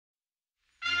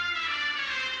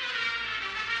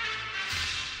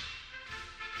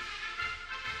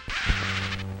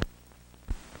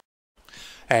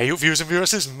Hey, viewers and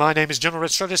viewers, my name is General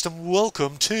Red Strategist, and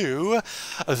welcome to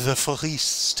The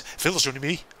Feast. Phil's joining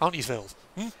me, aren't you, Phil?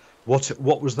 What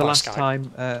was the Via last Skype.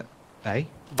 time? Via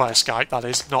Skype, that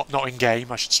is, not in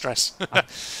game. I should stress. I,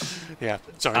 Yeah,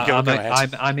 sorry, go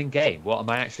ahead. I'm in game. What am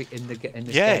I actually in this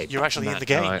Yeah, game? you're actually in the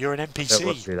game. You're an I don't want to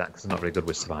NPC. do that because I'm not very good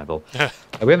with survival.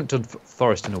 We haven't done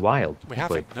Forest in a while. We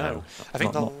haven't. No, I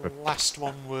think the last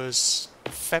one was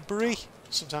February,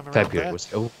 sometime around February there. was.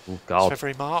 Oh God.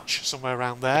 February, March, somewhere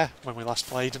around there when we last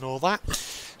played and all that.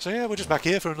 So yeah, we're just back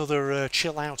here for another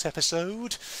chill out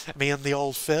episode. Me and the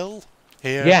old Phil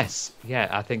here. Yes, yeah.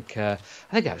 I think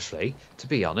actually, to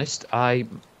be honest, I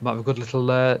might have a good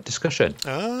little discussion.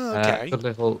 Oh, okay.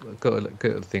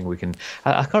 Good thing we can.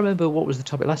 I can't remember what was the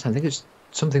topic last time. I think it's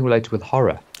something related with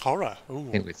horror. Horror. Ooh.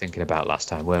 I think we were thinking about last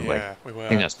time, weren't we? Yeah, we were. I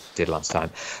think that's what we did last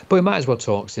time. But we might as well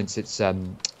talk since it's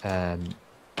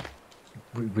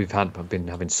we've been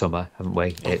having summer, haven't we?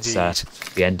 Indeed. It's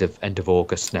the end of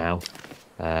August now.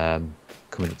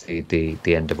 Coming to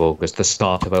the end of August, the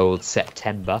start of old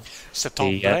September.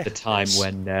 The time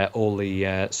when all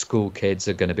the school kids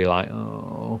are going to be like,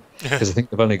 oh, because I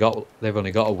think they've only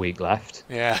got a week left.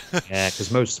 Yeah. Yeah,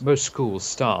 because most schools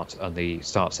start on the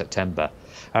start of September.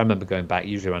 I remember going back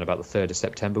usually around about the 3rd of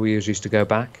September. We usually used to go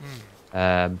back.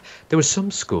 There were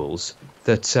some schools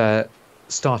that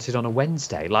started on a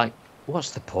Wednesday. Like,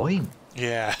 what's the point?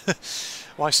 Yeah.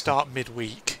 Why start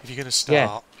midweek if you're going to start?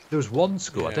 Yeah. There was one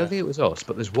school, I don't think it was us,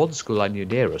 but there's one school I knew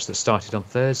near us that started on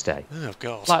Thursday. Oh,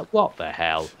 God. Like, what the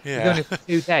hell? Yeah. You've only got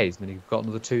 2 days, and then you've got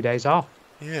another 2 days off.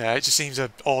 Yeah, it just seems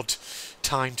an odd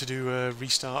time to do a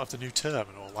restart of the new term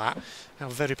and all that. How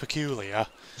very peculiar.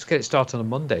 Just get it started on a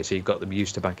Monday, so you've got them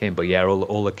used to back in. But yeah,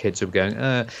 all the kids will be going,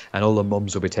 and all the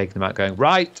mums will be taking them out going,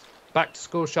 right, back to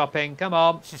school shopping, come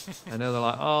on. And then they're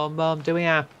like, oh, Mum, do we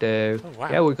have to? Oh,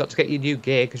 wow. Yeah, we've got to get you new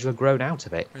gear because you've grown out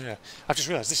of it. Yeah, I've just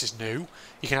realised this is new.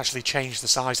 You can actually change the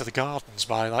size of the gardens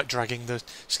by like dragging the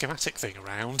schematic thing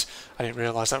around. I didn't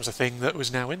realise that was a thing that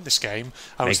was now in this game.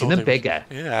 Making them bigger.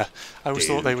 Yeah, I always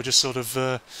thought they were just sort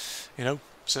of,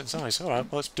 certain size. All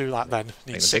right, well, let's do that then.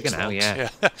 Make them bigger now, yeah.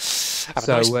 Have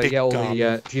So a nice big do you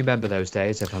garden. remember those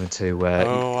days of having to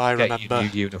I get remember.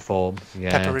 your new uniform?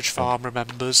 Yeah. Pepperidge Farm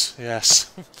remembers.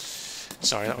 Yes.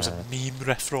 Sorry, that was a meme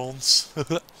reference.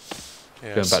 Yes.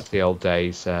 Going back to the old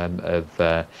days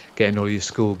of getting all your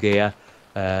school gear,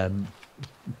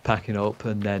 packing up,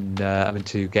 and then having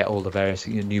to get all the various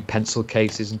new pencil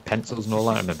cases and pencils and all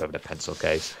that. I remember having a pencil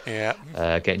case. Yeah.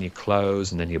 Getting your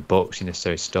clothes and then your books, your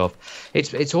necessary stuff.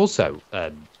 It's also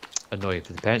annoying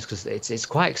for the parents because it's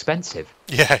quite expensive.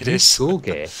 Yeah, it New is. School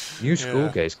gear. New school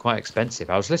gear is quite expensive.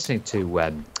 I was listening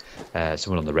to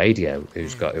someone on the radio who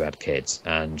had kids,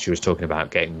 and she was talking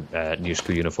about getting a new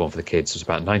school uniform for the kids. It was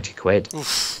about 90 quid.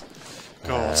 Oof.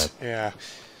 God, yeah.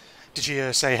 Did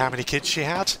she say how many kids she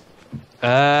had? 2,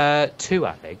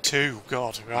 I think. 2.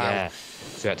 God, wow. Yeah.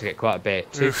 So you had to get quite a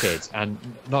bit. 2 kids, and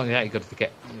not only that, you got to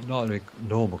get not only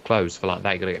normal clothes for like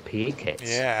that. You got to get PE kits.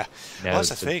 Yeah, well, that's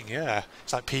the thing. Yeah,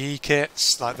 it's like PE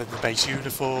kits, like the base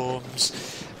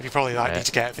uniforms, and you probably need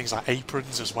to get things like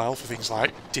aprons as well for things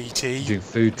like DT. Do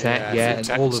food tech, food and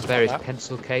tech all and the stuff various like that.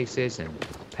 pencil cases and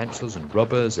pencils and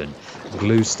rubbers and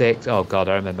glue sticks. Oh God,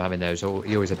 I remember having those. You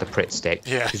always had the Pritt stick.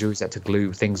 Yeah. Because you always had to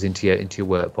glue things into your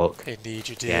workbook. Indeed,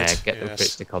 you did. Yeah, get the Pritt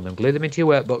stick on them. Glue them into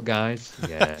your workbook, guys.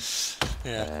 Yeah.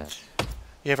 Yeah.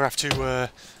 You ever have to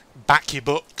back your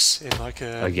books in like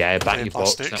a back your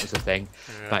books. plastic? That was the thing.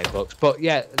 Yeah. Back your books. But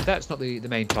yeah, that's not the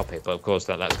main topic. But of course,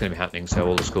 that's going to be happening. So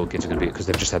all the school kids are going to be, because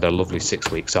they've just had a lovely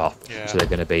 6 weeks off. Yeah. So they're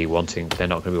going to be wanting. They're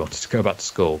not going to be wanting to go back to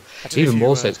school. Actually, Even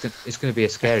more so, it's going to be a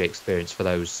scary experience for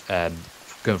those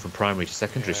going from primary to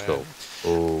secondary school.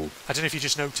 Oh. I don't know if you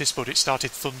just noticed, but it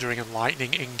started thundering and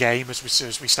lightning in game as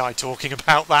we started talking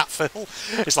about that, Phil.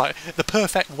 It's like the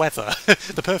perfect weather,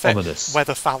 the perfect Ominous.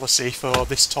 weather fallacy for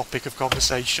this topic of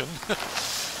conversation.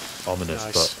 Ominous,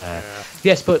 Nice. but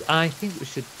yes, but I think we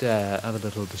should have a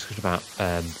little discussion about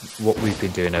what we've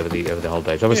been doing over the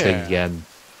holidays. Obviously,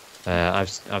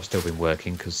 I've still been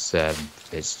working because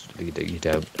you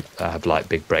don't have like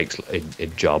big breaks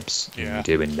in jobs. Yeah. You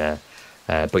do in there.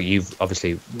 But you've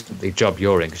obviously the job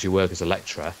you're in, because you work as a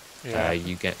lecturer. Yeah.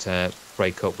 You get to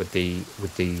break up with the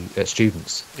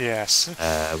students. Yes.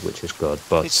 Which is good.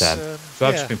 But so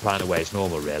I've just been playing away as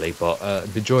normal, really. But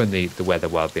I've been enjoying the weather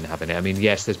while I've been having it. I mean,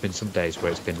 yes, there's been some days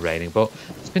where it's been raining, but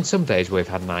there's been some days where we've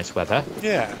had nice weather.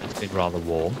 Yeah. It's been rather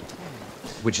warm,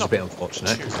 which is a bit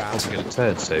unfortunate because it's probably going to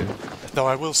turn soon. Though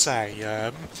I will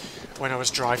say, when I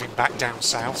was driving back down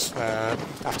south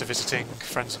after visiting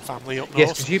friends and family up north.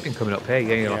 Yes, because you've been coming up here,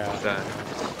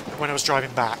 When I was driving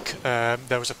back,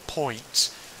 there was a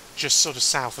point just sort of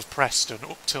south of Preston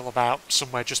up till about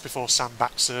somewhere just before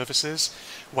Sandbach Services,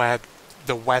 where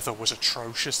the weather was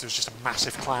atrocious. There was just a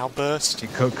massive cloud burst.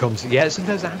 It comes, yeah.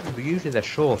 Sometimes that happens, but usually they're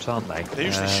short, aren't they? They're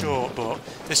usually short, but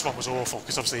this one was awful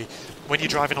because obviously when you're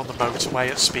driving on the motorway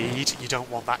at speed, you don't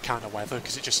want that kind of weather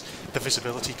because the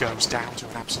visibility goes down to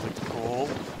an absolute crawl.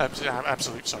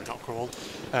 Sorry, not crawl.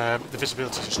 The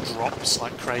visibility just drops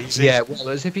like crazy. Yeah, well,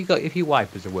 as if your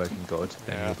wipers are working good,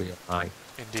 then you'll be alright.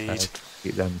 Indeed.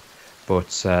 Keep them,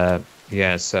 but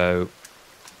yeah. So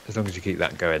as long as you keep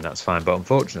that going, that's fine. But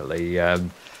unfortunately,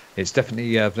 it's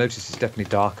definitely. I've noticed it's definitely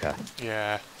darker.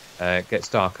 Yeah. It gets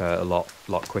darker a lot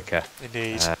quicker.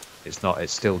 Indeed.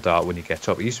 It's still dark when you get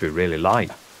up. It used to be really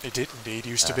light. It did indeed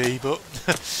used to be, but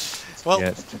well,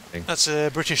 yeah, that's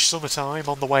British summertime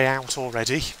on the way out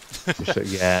already.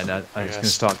 Yeah, and it's going to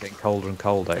start getting colder and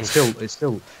colder. It's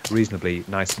still reasonably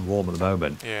nice and warm at the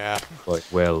moment. Yeah, but it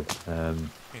will.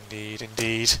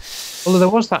 Indeed. Although there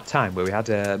was that time where we had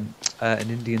an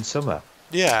Indian summer.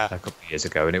 Yeah. A couple of years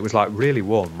ago, and it was like really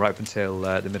warm right up until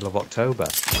the middle of October.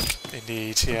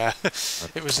 Indeed, yeah.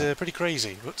 It was pretty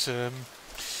crazy, but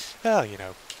well, you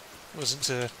know, it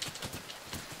wasn't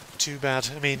too bad.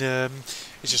 I mean,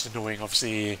 it's just annoying,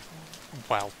 obviously.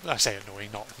 Well, I say annoying,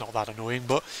 not that annoying,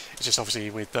 but it's just obviously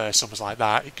with summers like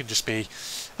that, it can just be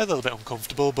a little bit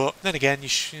uncomfortable. But then again,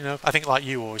 you know, I think like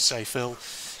you always say, Phil,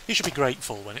 you should be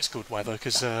grateful when it's good weather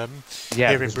because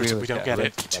here in Britain we don't get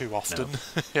it too often.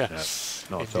 No. Yeah,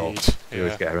 no, not indeed. at all. We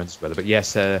always get horrendous weather. But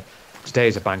yes, today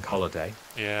is a bank holiday,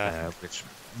 which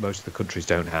most of the countries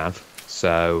don't have.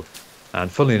 So,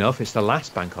 and funnily enough, it's the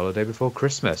last bank holiday before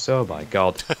Christmas. Oh my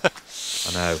God.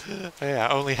 I know. Yeah,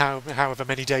 only however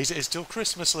many days it is till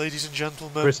Christmas, ladies and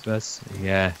gentlemen. Christmas,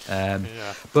 yeah.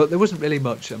 But there wasn't really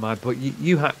much at my. But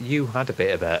you had a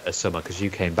bit of a summer because you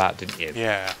came back, didn't you?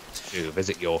 Yeah. To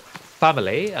visit your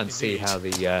family and Indeed. See how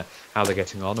they're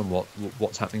getting on and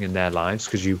what's happening in their lives.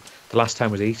 Because the last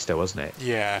time was Easter, wasn't it?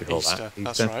 Yeah, Easter.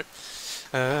 That's right.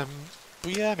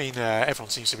 But yeah, I mean, everyone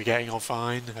seems to be getting on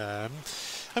fine.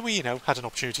 And we, you know, had an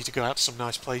opportunity to go out to some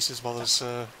nice places while as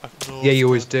up north. Yeah, you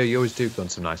always do. You always do go on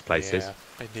some nice places.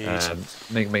 Yeah,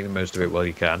 indeed. Make the most of it while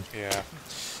you can. Yeah.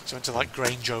 So we went to like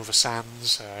Grange over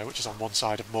Sands, which is on one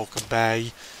side of Morecambe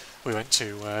Bay. We went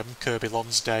to Kirby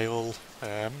Lonsdale,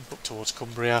 up towards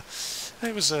Cumbria.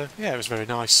 It was it was very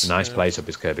nice. A nice place up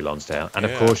is Kirby Lonsdale, and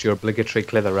of course your obligatory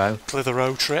Clitheroe.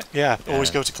 Clitheroe trip, always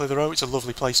go to Clitheroe. It's a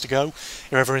lovely place to go. If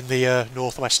you're ever in the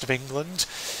northwest of England,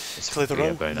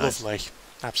 Clitheroe, very nice. Lovely.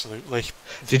 Absolutely.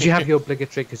 Did you have your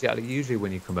obligatory? Because usually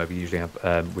when you come over, you usually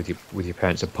have with your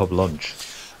parents a pub lunch.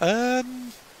 Did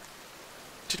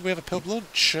we have a pub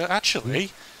lunch?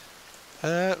 Actually,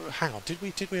 hang on. Did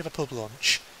we have a pub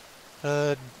lunch?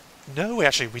 No, we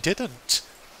didn't. We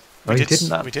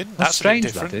didn't. We didn't. That's strange.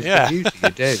 Different. That is, yeah. Usually you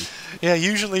do. Yeah,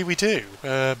 usually we do,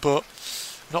 but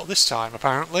not this time.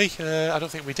 Apparently, I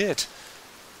don't think we did.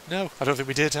 No, I don't think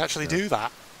we did actually do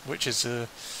that, which is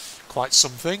quite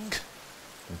something.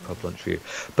 Pub lunch for you.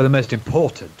 But the most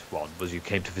important one was you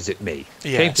came to visit me.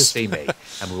 Yes. Came to see me,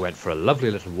 and we went for a lovely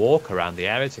little walk around the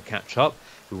area to catch up.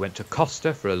 We went to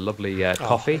Costa for a lovely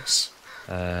coffee. Nice.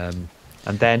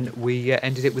 And then we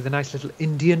ended it with a nice little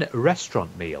Indian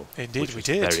restaurant meal. Indeed, which we was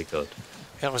did. Very good.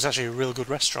 That was actually a real good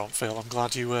restaurant, Phil. I'm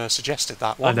glad you suggested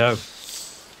that one. I know.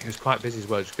 It was quite busy as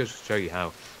well. It just goes to show you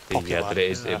how that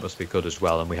it is. It must be good as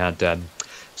well. And we had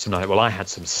some nice. Well, I had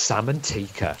some salmon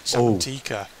tikka. Salmon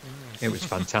tikka. It was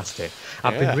fantastic.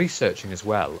 I've been researching as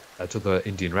well at other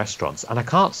Indian restaurants, and I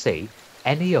can't see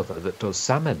any other that does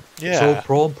salmon. It's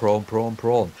all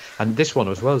prawn. And this one,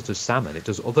 as well as does salmon, it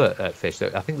does other fish.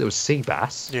 I think there was sea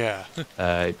bass. Yeah.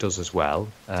 It does as well.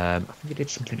 I think it did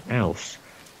something else.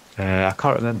 I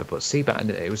can't remember, but sea bass.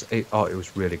 And it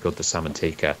was really good. The salmon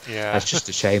tikka. Yeah. It's just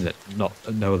a shame that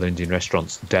no other Indian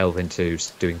restaurants delve into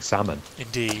doing salmon.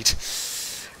 Indeed.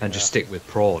 And just stick with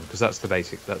prawn, because that's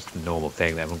the normal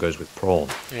thing. Everyone goes with prawn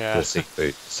for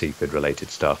seafood related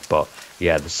stuff. But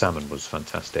yeah, the salmon was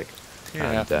fantastic.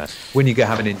 Yeah. And when you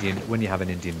have an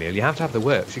Indian meal, you have to have the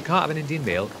works. You can't have an Indian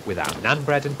meal without naan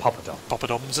bread and poppadom.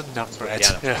 Poppadoms and naan bread.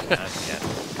 Yeah.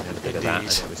 And a bit of that,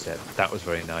 and that was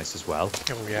very nice as well.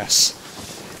 Oh yes,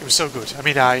 it was so good. I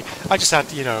mean, I just had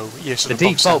your sort the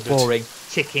of default boring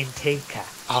chicken tikka.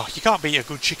 Oh, you can't beat a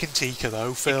good chicken tikka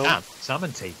though, Phil. You can.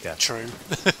 Salmon tikka. True.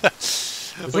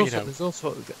 There's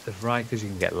also right, because you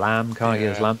can get lamb, can't you?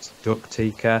 There's lamb, duck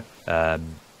tikka,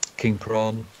 king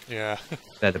prawn. Yeah.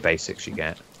 They're the basics you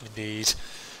get. Indeed.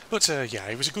 But yeah,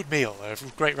 it was a good meal.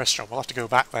 Great restaurant. We'll have to go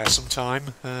back there sometime.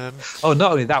 Oh,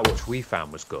 not only that, which we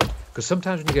found was good, because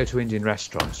sometimes when you go to Indian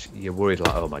restaurants, you're worried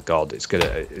like, oh my god, it's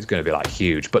gonna be like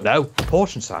huge. But no,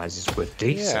 portion sizes were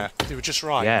decent. Yeah, they were just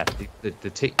right. Yeah, the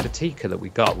tikka that we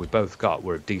both got,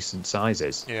 were of decent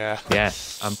sizes. Yeah. Yeah,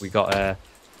 and we got a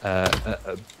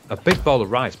big bowl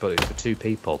of rice, but it was for 2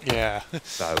 people. Yeah.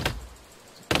 So.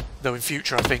 Though in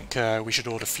future, I think we should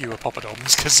order fewer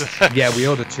poppadoms because. Yeah, we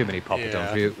ordered too many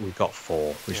poppadoms. Yeah. We got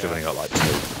 4. We should have only got like 2.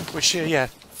 Which yeah,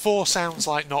 4 sounds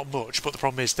like not much, but the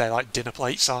problem is they're like dinner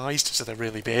plate sized, so they're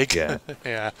really big. Yeah.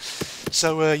 Yeah.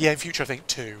 So yeah, in future I think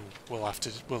 2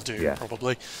 we'll do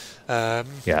probably. Yeah,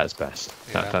 that's best.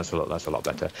 Yeah. That's a lot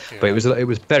better. Yeah. But it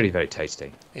was very, very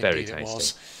tasty. Very Indeed tasty. it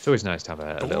was. It's always nice to have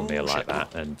a little meal like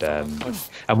that.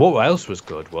 And what else was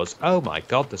good was, oh my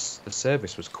god, the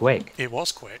service was quick. It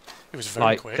was quick. It was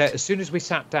very quick. As soon as we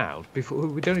sat down, before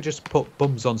we'd only just put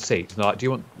bums on seats. And like, do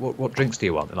you want what drinks do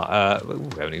you want? And like,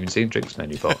 we haven't even seen drinks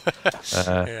menu, but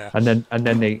Yeah. and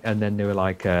then they were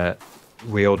like,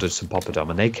 we ordered some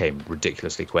poppadom, and they came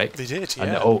ridiculously quick. They did,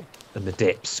 yeah. And the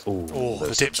dips. Oh,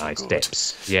 the dips were nice good.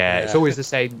 dips. Yeah, it's always the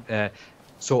same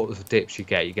sort of dips you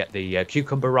get. You get the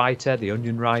cucumber writer, the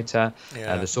onion writer,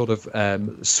 the sort of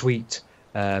sweet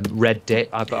red dip.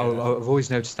 I've always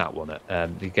noticed that one.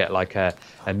 You get like a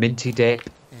minty dip,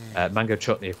 mango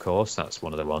chutney, of course. That's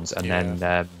one of the ones. And then,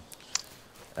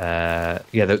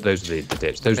 those are the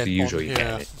dips. Those are the usual you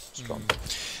get. Strong.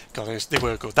 God, they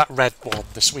were good. That red one,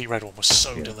 the sweet red one, was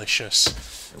so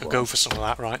delicious. I'll go for some of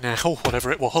that right now,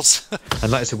 whatever it was. And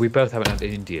like I said, we both haven't had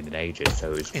Indian in ages,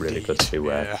 so it's really good to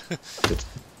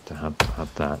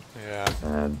have that.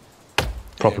 Yeah.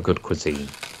 Proper good cuisine.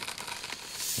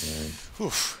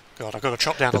 Oof. God, I've got to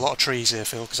chop down a lot of trees here,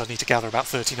 Phil, because I need to gather about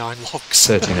 39 logs.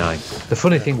 39. The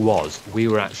funny thing was, we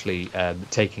were actually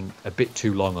taking a bit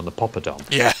too long on the poppadom.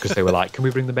 Yeah. Because they were like, can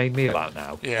we bring the main meal out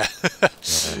now? Yeah.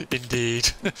 Indeed.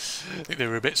 I think they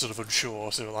were a bit sort of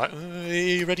unsure, so they were like, are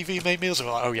you ready for your main meals? And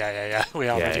we're like, oh, yeah, we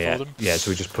are ready for them. Yeah, so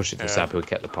we just pushed it to the side, we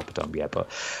kept the poppadom, but...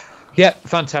 Yeah,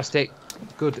 fantastic.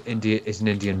 Good is an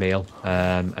Indian meal,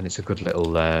 and it's a good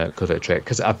little trick.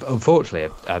 Because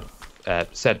unfortunately, I've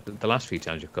said the last few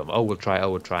times you've come, we'll try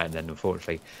it, and then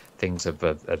unfortunately things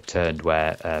have turned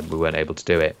where we weren't able to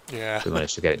do it. Yeah. We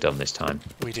managed to get it done this time.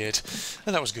 We did,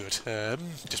 and that was good.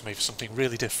 Just made for something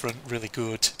really different, really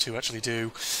good to actually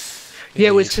do. Yeah,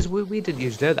 it was because we didn't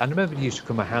used to do that. I remember you used to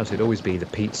come to my house, it'd always be the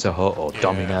Pizza Hut or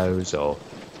Domino's or...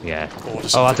 Yeah.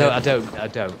 I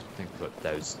don't think that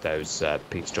those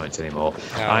pizza joints anymore.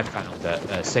 No. I found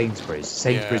that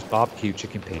Sainsbury's barbecue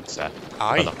chicken pizza.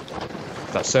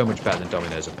 That's so much better than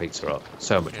Domino's and Pizza Hut.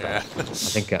 So much better.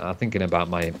 I'm thinking about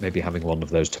maybe having one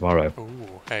of those tomorrow.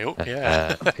 Ooh,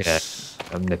 yeah.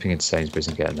 I'm nipping into Sainsbury's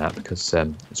and getting that because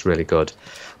it's really good.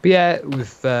 But yeah,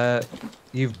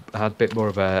 you've had a bit more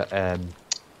of an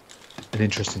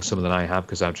interesting summer than I have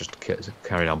because I've just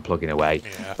carried on plugging away.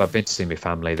 Yeah. But I've been to see my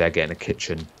family. They're getting a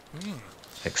kitchen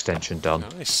extension done.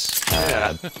 Nice.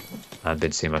 I've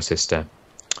been to see my sister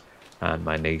and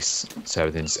my niece. So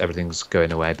everything's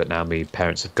going away. But now my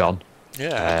parents have gone.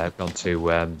 Yeah. Gone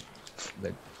to on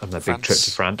a big trip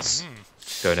to France.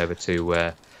 Going over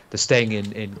to. They're staying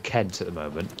in Kent at the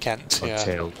moment.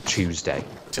 Until Tuesday.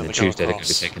 And Tuesday they're going to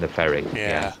be taking the ferry.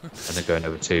 Yeah. And they're going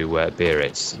over to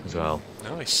Biarritz as well.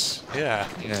 Nice. Yeah.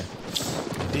 Yeah.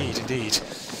 Indeed.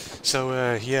 So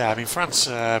I mean France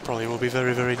probably will be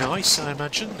very, very nice, I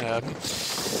imagine.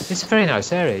 It's a very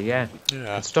nice area,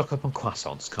 yeah. Stock up on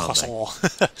croissants, can't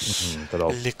they?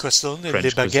 Les croissants, French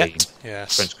les baguettes. Cuisine.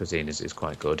 Yes. French cuisine is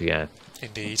quite good, yeah.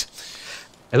 Indeed.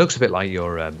 It looks a bit like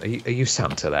your. Are you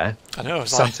Santa there? I know.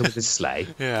 Santa with his sleigh.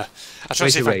 Yeah. I try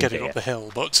to see if I can get it up the hill,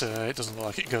 but it doesn't look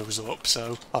like it goes up.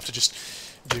 So I'll have to just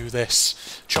do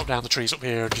this, chop down the trees up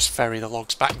here, and just ferry the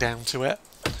logs back down to it.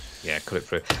 Yeah, cut it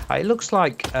through. It looks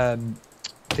like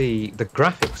the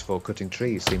graphics for cutting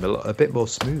trees seem a bit more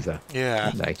smoother.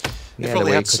 Yeah. Don't they? They've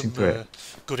probably had some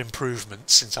good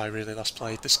improvements since I really last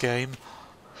played this game.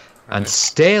 Right. And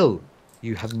still.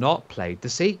 You have not played the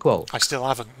sequel. I still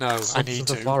haven't. No, I need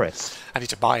to. Forest. I need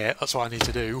to buy it. That's what I need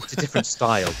to do. It's a different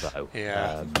style, though.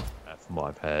 Yeah. From what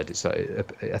I've heard,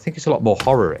 I think it's a lot more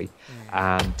horror-y,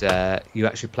 and you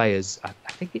actually play as.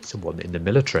 I think it's someone in the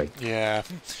military. Yeah.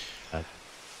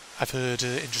 I've heard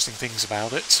interesting things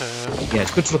about it. Yeah,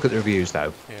 it's good to look at the reviews,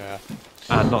 though. Yeah.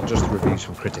 And not just the reviews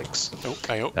from critics.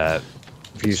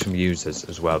 Reviews from users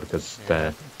as well, because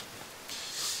they're.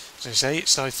 As I say, it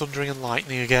started thundering and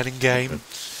lightning again in game.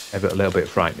 A little bit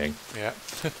frightening. Yeah.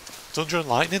 Thunder and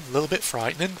lightning, a little bit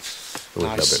frightening. Always nice. A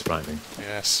little bit frightening.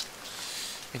 Yes.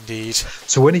 Indeed.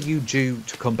 So when are you due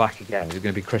to come back again? Is it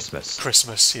going to be Christmas?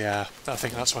 Christmas, yeah. I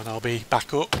think that's when I'll be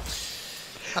back up.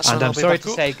 And I'm sorry to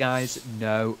say, guys,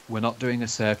 no, we're not doing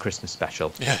a Christmas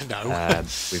special. Yeah, no.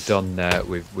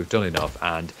 We've done enough,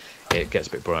 and it gets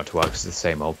a bit boring after a while because it's the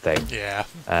same old thing.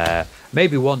 Yeah.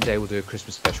 Maybe one day we'll do a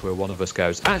Christmas special where one of us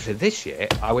goes, actually, this year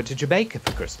I went to Jamaica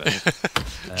for Christmas.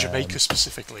 Jamaica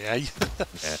specifically, eh?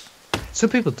 Yeah. Some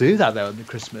people do that, though, on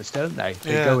Christmas, don't they?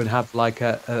 They go and have, like,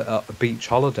 a beach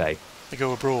holiday. They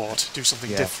go abroad, do something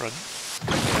different.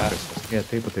 Yeah,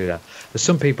 people do that. There's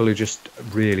some people who just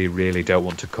really, really don't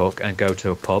want to cook and go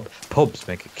to a pub. Pubs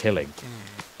make a killing.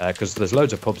 Because there's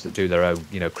loads of pubs that do their own,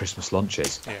 Christmas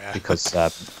lunches. Yeah. Because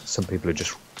some people who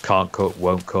just can't cook,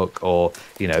 won't cook, or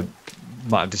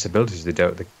might have disabilities. They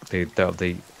don't have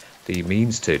the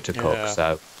means to cook.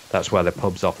 So that's why the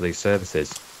pubs offer these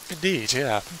services. Indeed,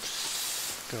 yeah.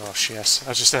 Gosh, yes.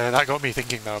 I just that got me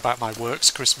thinking though about my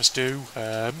work's Christmas do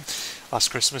last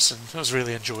Christmas, and it was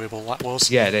really enjoyable. That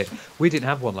was. Yeah, we didn't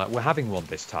have one. We're having one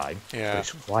this time. Yeah. But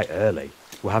it's quite early.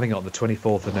 We're having it on the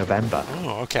 24th of November.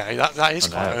 Oh, okay. That is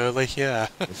quite early. Yeah.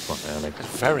 It's quite early.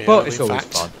 It's very but early. It's always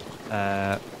fun.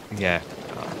 Yeah,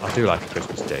 I do like a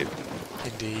Christmas do.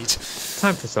 Indeed.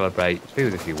 Time to celebrate, be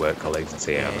with a few work colleagues and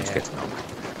see how everyone's getting on.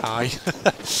 Aye.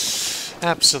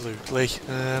 Absolutely.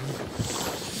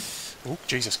 Oh,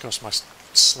 Jesus, gosh, my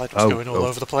sled was going all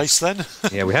over the place then.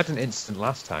 Yeah, we had an incident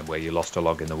last time where you lost a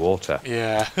log in the water.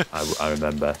 Yeah. I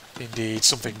remember. Indeed,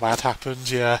 something bad happened,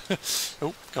 yeah.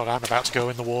 Oh, God, I'm about to go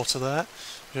in the water there.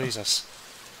 Jesus.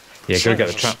 Yeah, got to get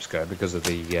the traps going because of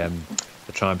the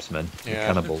tribesmen, the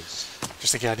cannibals.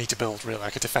 Just thinking I need to build really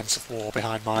like a defensive wall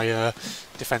behind my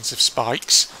defensive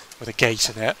spikes with a gate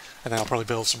in it, and then I'll probably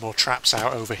build some more traps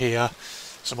out over here,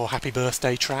 some more happy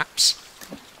birthday traps.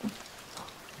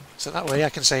 So that way I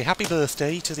can say happy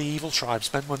birthday to the evil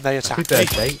tribesmen when they attack me. Happy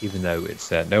birthday, even though it's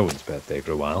no one's birthday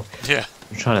for a while. Yeah.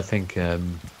 I'm trying to think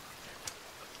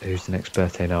who's the next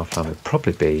birthday in our family.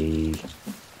 Probably be,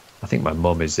 I think my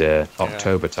mum is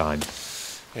October time.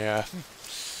 Yeah.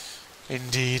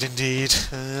 Indeed, indeed.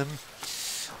 I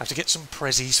have to get some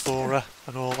prezzies for her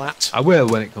and all that. I will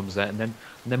when it comes out, and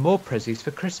then more prezzies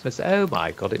for Christmas. Oh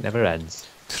my God, it never ends.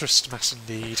 Christmas,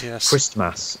 indeed, yes.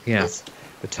 Christmas, yes.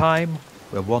 The time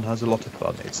where one has a lot of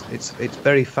fun. It's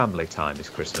very family time. Is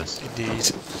Christmas.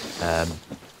 Indeed.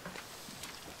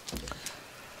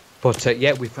 But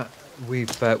yeah, we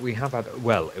have had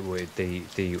with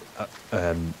the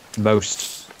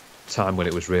most time when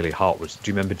it was really hot was. Do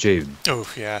you remember June? Oh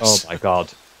yes. Oh my God,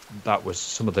 that was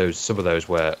some of those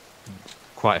were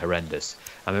quite horrendous.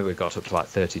 I mean, we got up to like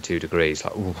 32 degrees.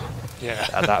 Like, ooh. Yeah.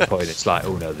 At that point, it's like,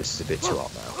 oh no, this is a bit too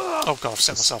hot now. Oh God, I've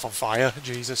set myself on fire.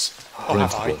 Jesus. Oh, Run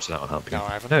have to I? water, that'll help you. No, I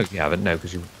haven't. No, you haven't. No,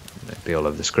 because you'd be all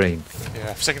over the screen.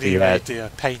 Yeah. For a second, he made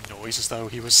the pain noise as though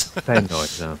he was. Pain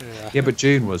noise. No. Yeah, but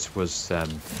June was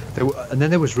and then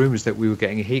there was rumours that we were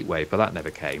getting a heat wave, but that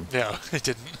never came. No, it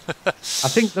didn't. I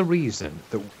think the reason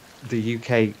that the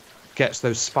UK gets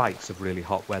those spikes of really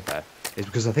hot weather is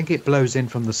because I think it blows in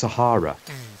from the Sahara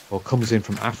or comes in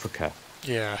from Africa.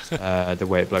 Yeah. The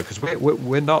way it blows, because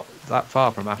we're not that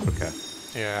far from Africa.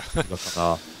 Yeah. Look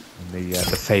on the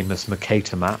famous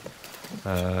Mercator map.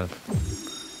 But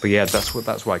yeah,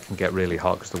 that's why it can get really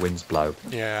hot, because the winds blow.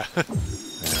 Yeah.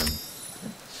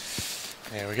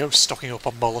 There we go. Stocking up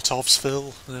on Molotovs,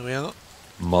 Phil. There we are.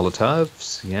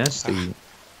 Molotovs, yes. The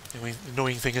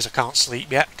annoying thing is I can't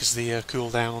sleep yet because the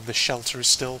cooldown on this shelter is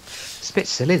still. It's a bit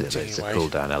silly that there's a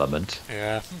cooldown element.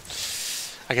 Yeah.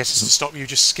 I guess it's to stop you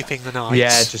just skipping the night. Yeah,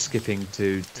 just skipping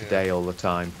to today all the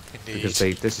time. Indeed. Because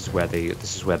this is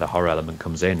where the horror element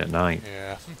comes in at night.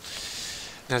 Yeah.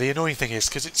 Now the annoying thing is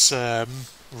because it's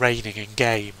raining in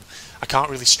game, I can't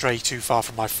really stray too far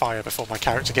from my fire before my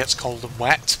character gets cold and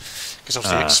wet. Because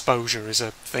obviously exposure is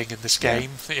a thing in this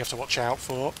game that you have to watch out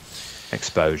for.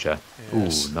 Exposure.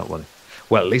 Yes. Ooh, not one.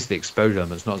 Well, at least the exposure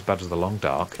element's not as bad as the long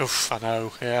dark. Oof, I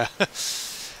know. Yeah.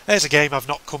 There's a game I've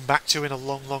not come back to in a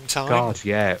long, long time. God,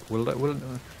 yeah.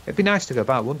 It'd be nice to go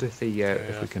back. I wonder if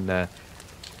if we can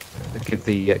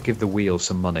give the wheel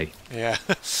some money. Yeah.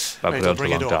 Put it onto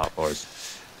long dark for us.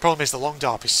 Problem is the long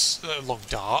darp is long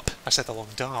darp. I said the long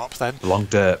darp then. The long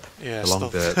derp. Yeah, the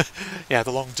long derp. Yeah,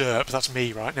 the long derp. That's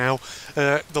me right now.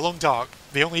 The long dark.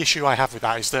 The only issue I have with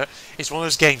that is that it's one of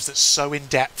those games that's so in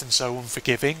depth and so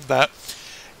unforgiving that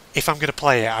if I'm going to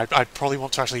play it, I'd probably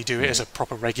want to actually do it as a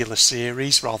proper regular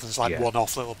series rather than like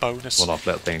one-off little bonus. One-off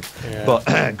little thing. Yeah.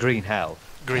 But Green Hell.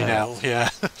 Green Hell. Yeah,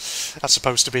 that's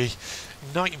supposed to be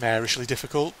nightmarishly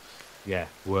difficult. Yeah,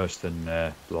 worse than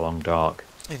the long dark.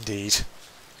 Indeed.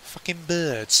 Fucking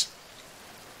birds.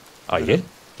 Are you?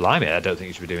 Blimey, I don't think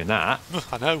you should be doing that.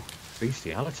 I know.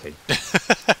 bestiality.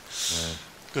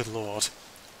 Good lord.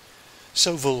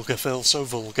 So vulgar, Phil, so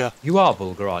vulgar. You are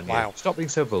vulgar, aren't you? Wow. Stop being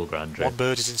so vulgar, Andrew. One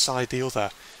bird is inside the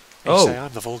other. You Oh. say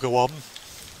I'm the vulgar one.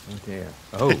 Oh dear.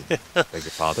 Oh, beg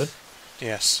your pardon.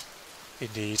 Yes,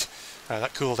 indeed.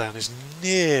 That cooldown is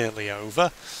nearly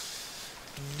over.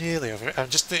 Nearly over. I'm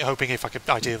just hoping if I could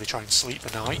ideally try and sleep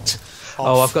the night.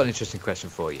 Oh, I've got an interesting question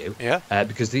for you. Yeah?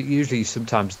 Because usually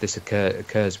sometimes this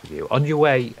occurs with you. On your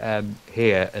way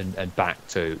here and back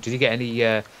to... Did you get any...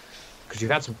 Because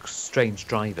you've had some strange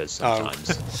drivers sometimes.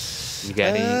 Did you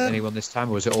get anyone this time,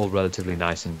 or was it all relatively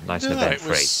nice and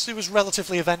event-free? It was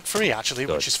relatively event-free, actually,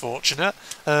 Good. which is fortunate.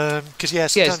 Because,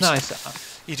 sometimes Yeah, it's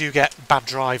nice. you do get bad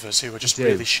drivers who are just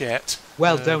really shit.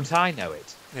 Well, don't I know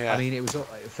it? Yeah. I mean, it was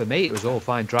for me. It was all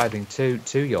fine driving to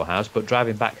your house, but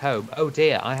driving back home. Oh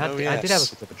dear, I did have a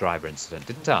bit of a driver incident,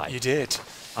 didn't I? You did.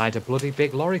 I had a bloody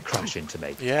big lorry crash into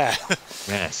me. Yeah.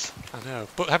 Yes. I know.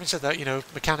 But having said that,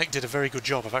 mechanic did a very good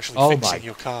job of actually fixing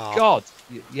your car. God,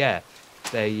 yeah.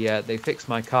 They fixed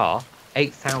my car.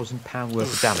 £8,000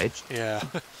 worth of damage. Yeah.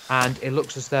 And it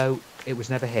looks as though it was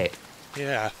never hit.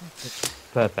 Yeah.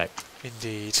 Perfect.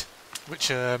 Indeed.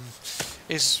 Which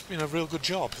is a real good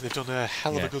job. They've done a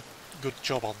hell of a good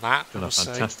job on that. Done a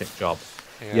fantastic job.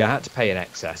 Yeah. I had to pay an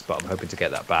excess, but I'm hoping to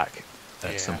get that back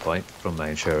at some point from my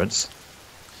insurance.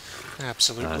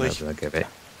 Absolutely. I'll give it.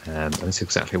 And that's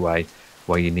exactly why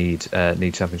you need to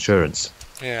have insurance.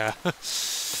 Yeah.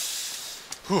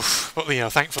 Oof. But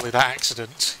thankfully that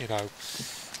accident,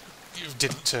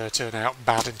 didn't turn out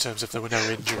bad in terms of there were no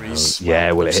injuries.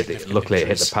 Luckily it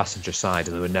hit the passenger side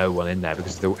and there were no one in there,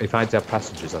 because if I'd had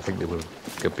passengers, I think they would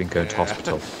have been going to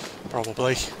hospital.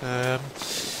 Probably.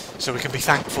 So we can be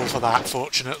thankful for that,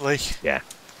 fortunately. Yeah.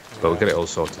 But we'll get it all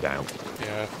sorted out.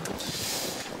 Yeah.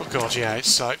 Oh God, yeah,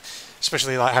 it's like,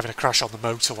 especially like having a crash on the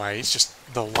motorway, it's just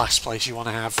the last place you want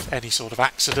to have any sort of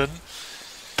accident.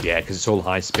 Yeah, because it's all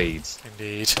high speeds.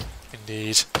 Indeed.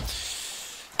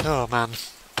 Oh man.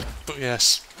 But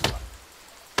yes.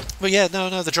 But yeah,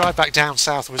 no, the drive back down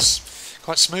south was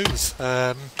quite smooth.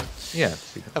 Yeah.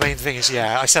 I mean, the thing is,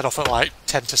 I set off at like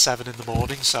 10 to 7 in the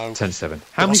morning, so... 10 to 7.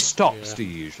 How many stops do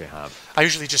you usually have? I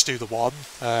usually just do the one.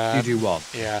 You do one?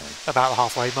 Yeah, about the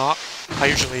halfway mark. I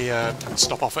usually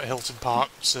stop off at Hilton Park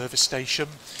service station,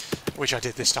 which I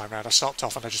did this time round. I stopped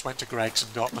off and I just went to Greg's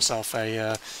and got myself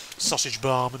a sausage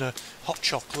barm and a hot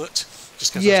chocolate,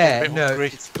 just because I was getting a bit hungry.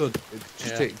 It's good.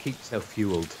 Just to keep yourself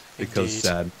fueled, because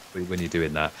when you're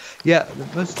doing that. Yeah,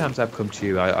 most times I've come to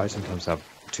you, I sometimes have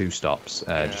 2 stops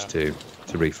just to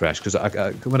refresh, because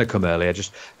when I come early,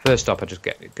 first stop I just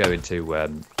go into,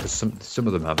 because some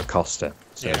of them have a Costa,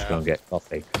 so I just go and get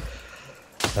coffee,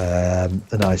 a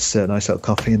nice little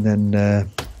coffee, and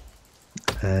then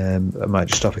I might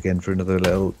just stop again for another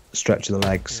little stretch of the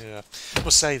legs. Yeah, I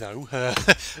must say though,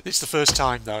 it's the first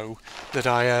time though that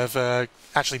I have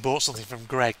actually bought something from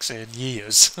Greg's in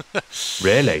years.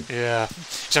 Really? Yeah.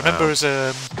 So I remember as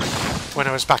when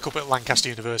I was back up at Lancaster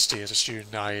University as a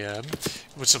student, I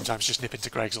would sometimes just nip into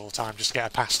Greg's all the time just to get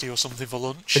a pasty or something for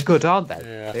lunch. They're good, aren't they?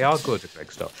 Yeah. They are good at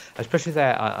Greg's stuff, especially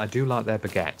I do like their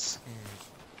baguettes.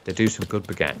 They do some good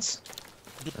baguettes.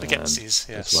 Good baguettes, yes.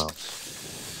 As well.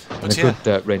 And a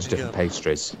good range of different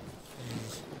pastries.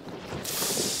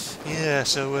 Yeah,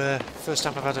 so first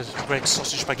time I've had a Greg's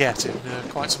sausage baguette in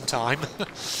quite some time.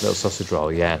 Little sausage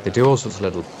roll, yeah. They do all sorts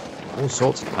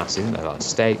of pasties, isn't they? Like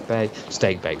steak bake.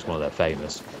 Steak bake's one of their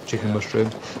famous. Chicken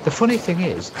mushrooms. The funny thing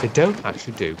is, they don't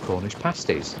actually do Cornish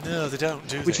pasties. No, they don't,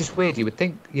 do they? Which is weird. You would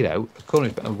think,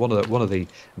 Cornish, one of the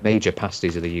major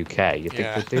pasties of the UK. You'd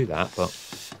think they'd do that, but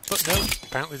no,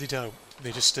 apparently they don't.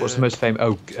 They just. What's the most famous?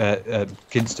 Oh,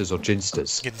 Ginsters or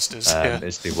Ginsters. Ginsters,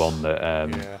 is the one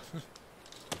that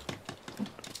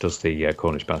does the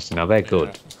Cornish pasty. Now they're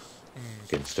good.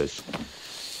 Ginsters.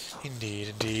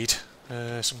 Indeed.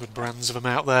 Some good brands of them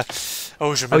out there. I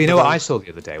always remember. Oh, you know what I saw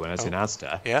the other day when I was in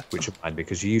Asda? Yeah. Which reminded me,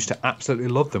 because you used to absolutely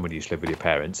love them when you used to live with your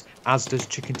parents. Asda's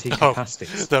chicken tikka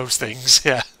pasties. Those things,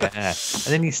 yeah. Yeah.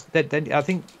 And then I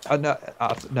think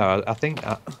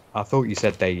I thought you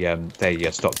said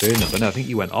they stopped doing them, but no, I think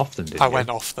you went off them. Didn't you? I went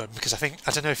off them because I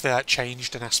don't know if they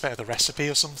changed an aspect of the recipe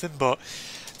or something, but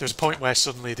there was a point where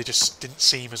suddenly they just didn't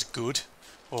seem as good,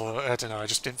 or I don't know, I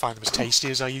just didn't find them as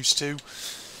tasty as I used to.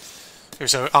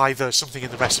 So either something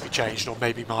in the recipe changed, or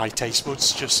maybe my taste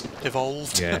buds just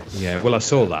evolved. Yeah. Well, I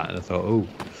saw that and I thought, oh,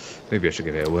 maybe I should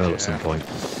give it a whirl at some point.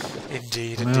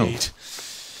 Indeed. I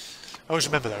always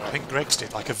remember though, I think Greg's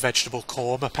did like a vegetable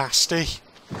korma pasty.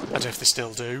 I don't know if they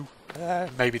still do.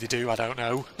 Maybe they do, I don't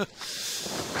know.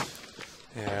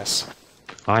 Yes.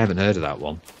 I haven't heard of that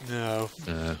one. No.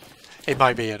 It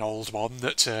might be an old one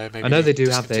that maybe I know they do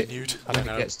have discontinued. I don't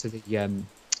know. When it gets to the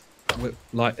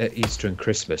like at Easter and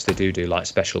Christmas, they do like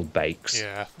special bakes.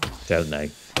 Yeah. Don't they?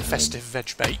 Festive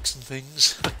veg bakes and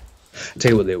things.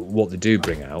 Tell you what they do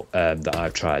bring out that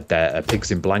I've tried. They're pigs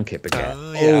in blanket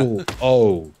baguette. Yeah.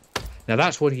 Oh. Now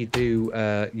that's what you do.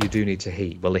 You do need to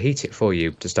heat. Well, they heat it for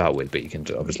you to start with, but you can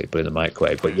obviously put it in the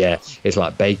microwave. But yeah, it's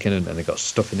like bacon, and they've got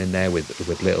stuffing in there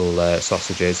with little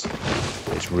sausages.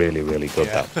 It's really, really good.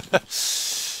 Yeah. That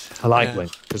I like when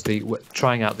because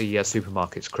trying out the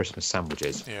supermarket's Christmas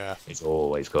sandwiches. Yeah, it's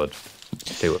always good.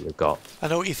 See what they've got. I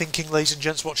know what you're thinking, ladies and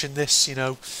gents, watching this. You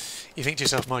know, you think to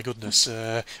yourself, my goodness,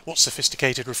 what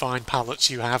sophisticated, refined palates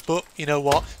you have. But you know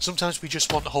what? Sometimes we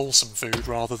just want wholesome food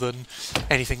rather than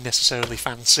anything necessarily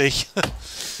fancy.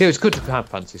 Yeah, it's good to have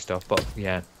fancy stuff, but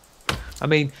yeah. I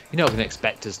mean, you're not going to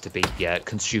expect us to be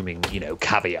consuming,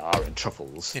 caviar and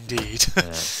truffles. Indeed.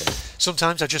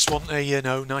 Sometimes I just want a,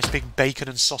 nice big bacon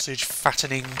and sausage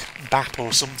fattening bap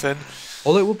or something.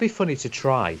 Although it would be funny to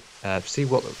try, see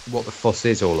what the fuss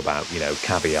is all about.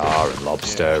 Caviar and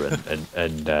lobster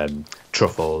and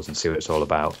truffles, and see what it's all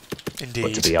about. Indeed.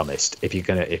 But to be honest, if you're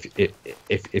gonna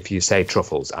if you say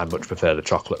truffles, I much prefer the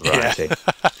chocolate variety.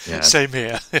 Yeah. Same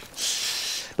here.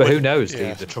 But who knows?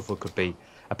 The truffle could be.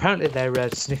 Apparently they're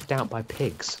sniffed out by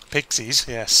pigs. Pixies,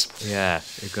 yes. Yeah,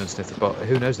 you go and sniff the. But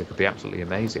who knows? They could be absolutely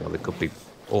amazing, or they could be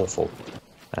awful.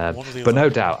 But no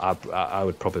doubt, I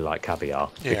would probably like caviar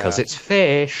because it's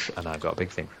fish, and I've got a big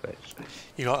thing for fish.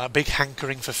 You got that big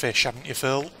hankering for fish, haven't you,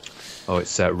 Phil? Oh,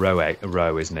 it's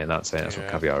roe, isn't it? That's it. That's what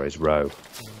caviar is. Roe,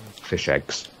 fish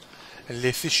eggs.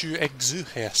 Les fichu eggs,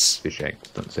 yes. Fish eggs.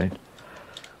 That's it.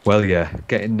 Well, yeah,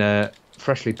 getting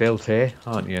freshly built here,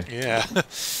 aren't you? Yeah.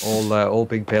 all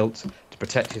being built to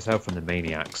protect yourself from the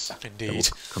maniacs. Indeed.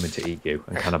 That will come in to eat you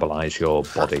and cannibalise your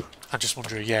body. I'm just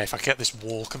wondering, if I get this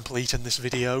wall complete in this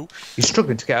video. You're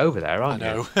struggling to get over there, aren't you?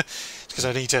 I know. Because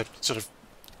I need to sort of...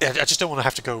 I just don't want to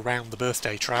have to go round the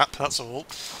birthday trap, that's all.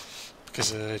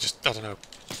 Because I don't know.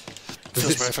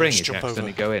 Does it spring if you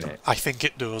accidentally go in it? I think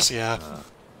it does, yeah.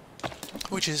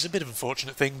 Which is a bit of an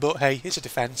unfortunate thing, but hey, it's a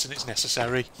defence and it's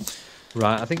necessary.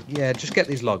 Right, I think, just get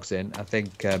these logs in. I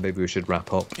think maybe we should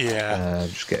wrap up. Yeah.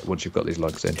 Once you've got these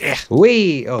logs in. Yeah.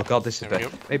 Whee! Oh God,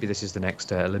 maybe this is the next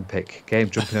Olympic game,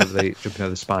 jumping over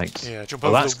the spikes. Yeah, over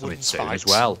the wooden soon spikes as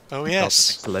well. Oh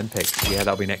yes. Next Olympics. Yeah,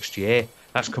 that'll be next year.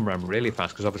 That's come around really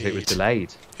fast because obviously it was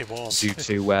delayed. It was. Due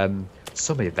to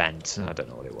some event. I don't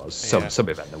know what it was. Some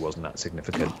event that wasn't that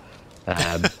significant.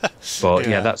 But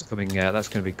that's coming. That's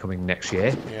going to be coming next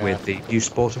year with the new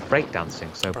sport of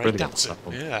breakdancing. So breakdancing,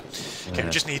 Okay, we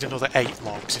just need another 8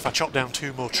 logs. If I chop down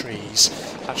 2 more trees,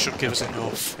 that should give us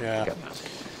enough. Yeah.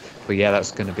 But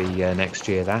that's going to be next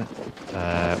year. That.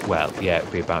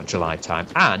 It'll be about July time,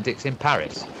 and it's in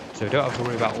Paris, so we don't have to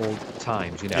worry about all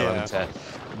times. Having to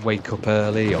wake up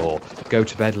early or go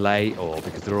to bed late, or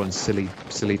because they're on silly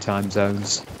time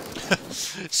zones.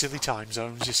 Silly time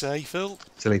zones, you say, Phil?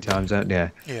 Silly time zone, yeah.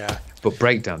 Yeah. But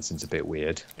breakdancing's a bit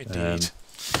weird. Indeed.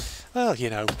 Well,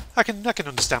 I can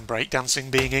understand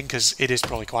breakdancing being in because it is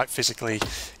probably quite physically,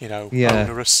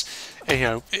 onerous.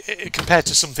 Compared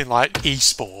to something like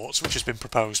esports, which has been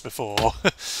proposed before,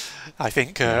 I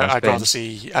think I'd rather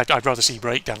see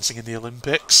breakdancing in the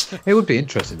Olympics. It would be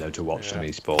interesting though to watch some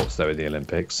esports though in the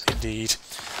Olympics. Indeed.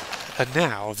 And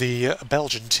now the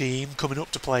Belgian team coming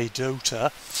up to play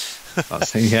Dota.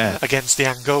 Against the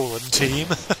Angolan team.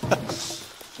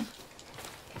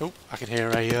 Oh, I can hear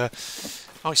a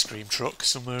ice cream truck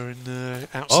somewhere in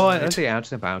outside. Oh, are they out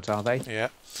and about, are they? Yeah.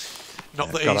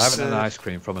 Not that I haven't had an ice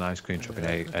cream from an ice cream truck in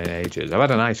ages. I've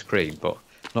had an ice cream, but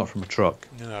not from a truck.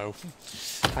 No.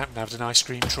 I haven't had an ice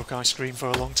cream for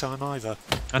a long time either.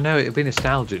 I know, it'd be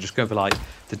nostalgic, just go for like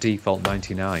the default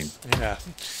 99. Yeah.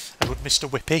 A good Mr.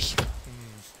 Whippy.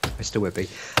 Mr. Whippy.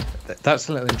 That's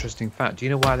a little interesting fact. Do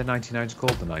you know why the 99 is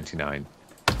called the 99?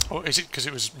 Oh, is it because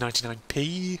it was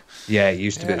 99p? Yeah, it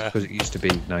used to be because it used to be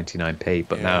 99p,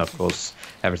 but now, of course,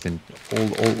 everything,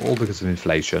 all because of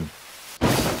inflation.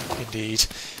 Indeed,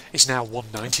 it's now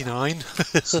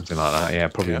 1.99. Something like that. Yeah,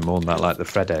 probably more than that. Like the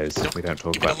Freddos. We don't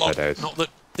talk about Freddos. Not that.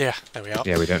 Yeah, there we are.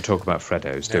 Yeah, we don't talk about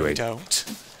Freddos, do we? We don't.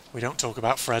 We don't talk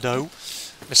about Freddo,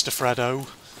 Mr. Freddo.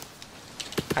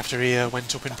 After he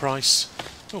went up in price.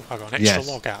 Oh, I got an extra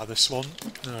log out of this one.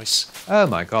 Nice. Oh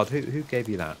my God, who gave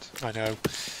you that? I know.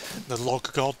 The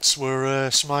log gods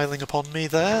were smiling upon me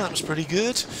there. That was pretty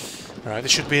good. Right, this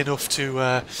should be enough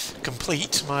to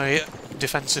complete my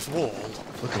defensive wall.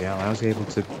 Bloody hell, how's he able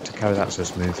to carry that so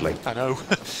smoothly? I know.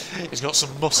 He's got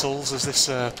some muscles as this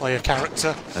player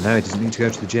character. I know, he doesn't need to go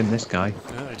to the gym, this guy.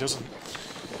 No, he doesn't.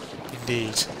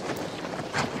 Indeed.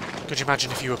 Could you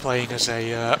imagine if you were playing as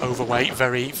a overweight,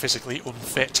 very physically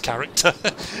unfit character?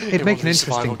 It'd make an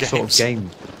interesting sort of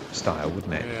game style,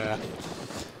 wouldn't it? Yeah,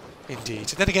 indeed.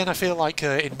 Then again, I feel like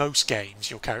in most games,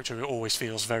 your character always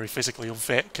feels very physically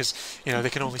unfit because you know they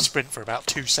can only sprint for about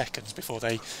 2 seconds before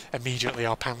they immediately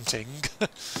are panting.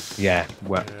 Yeah.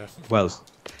 Well,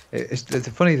 it's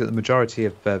funny that the majority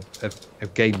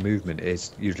of game movement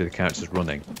is usually the characters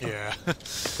running. Yeah.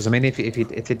 Because I mean, if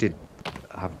they did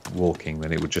have walking,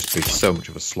 then it would just be so much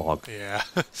of a slog. Yeah,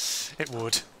 it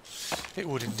would. It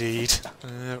would indeed.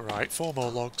 Right, 4 more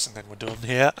logs and then we're done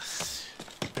here.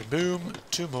 Boom, boom,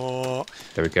 2 more.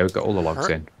 There we go, got all the logs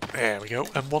in. There we go,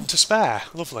 and 1 to spare.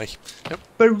 Lovely. Nope.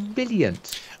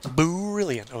 Brilliant.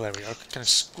 Brilliant. Oh, there we go. Can I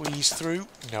squeeze through?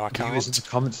 No, I can't. Viewers in the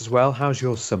comments as well. How's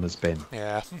your summers been?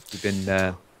 Yeah. You've been...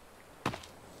 the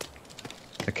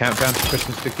countdown to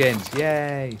Christmas begins.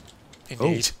 Yay!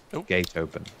 Indeed. Oh, gate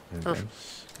open.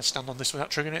 Let's stand on this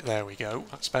without triggering it. There we go.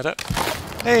 That's better.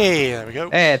 Hey, there we go.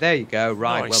 Hey, there you go.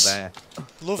 Right, nice. Well there.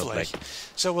 Lovely.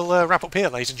 So we'll wrap up here,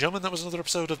 ladies and gentlemen. That was another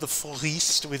episode of The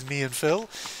Feast with me and Phil.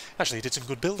 Actually, did some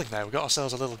good building there. We got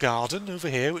ourselves a little garden over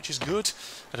here, which is good.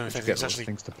 I don't know if anything's actually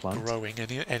growing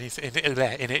anything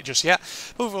in it just yet.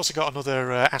 But we've also got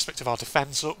another aspect of our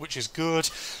defence up, which is good.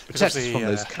 Protect us from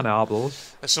those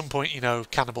cannibals. At some point, you know,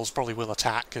 cannibals probably will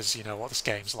attack, because you know what this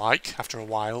game's like. After a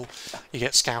while, you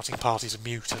get scouting parties of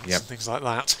mutants and things like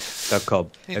that. They'll come.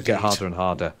 They'll get harder and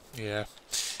harder. Yeah.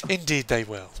 Indeed they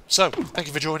will. So, thank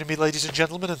you for joining me, ladies and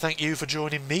gentlemen, and thank you for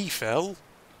joining me, Phil.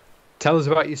 Tell us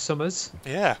about your summers.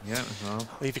 Yeah. Yeah, well.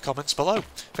 Leave your comments below.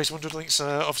 Facebook 100 links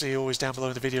are obviously always down below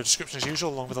in the video description as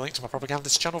usual, along with a link to my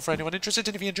propagandist channel for anyone interested.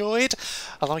 And if you enjoyed,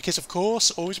 a like it, of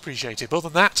course, always appreciated. But other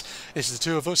than that, this is the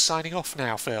 2 of us signing off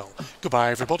now, Phil.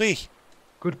 Goodbye, everybody.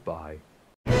 Goodbye.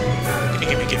 Gimme,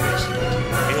 gimme, gimme. Give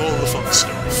me all the fun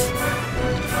stuff.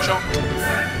 Chomp.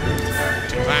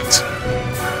 Do that.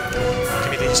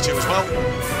 Give me these 2 as well.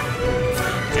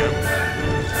 There we go.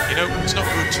 You know, it's not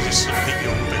good to just sort of leave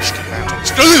your rubbish come out on the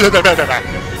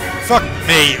Fuck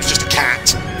me, it was just a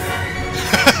cat.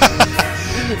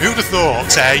 Who'd have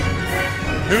thought, eh?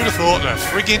 Who'd have thought that a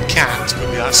friggin' cat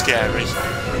could be that scary?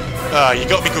 You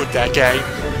got me good there, game.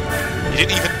 You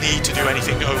didn't even need to do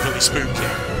anything overly spooky.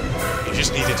 You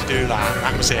just needed to do that, and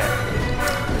that was it.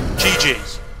 GG.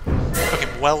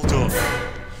 Fucking well done.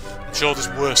 I'm sure there's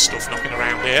worse stuff knocking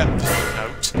around here.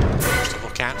 Note. Just to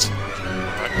look at.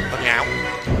 Right, let me out.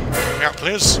 Let me out,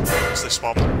 please. What's this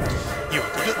one? You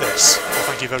are good at this. Well,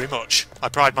 thank you very much. I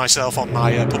pride myself on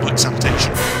my public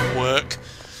sanitation work.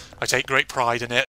 I take great pride in it.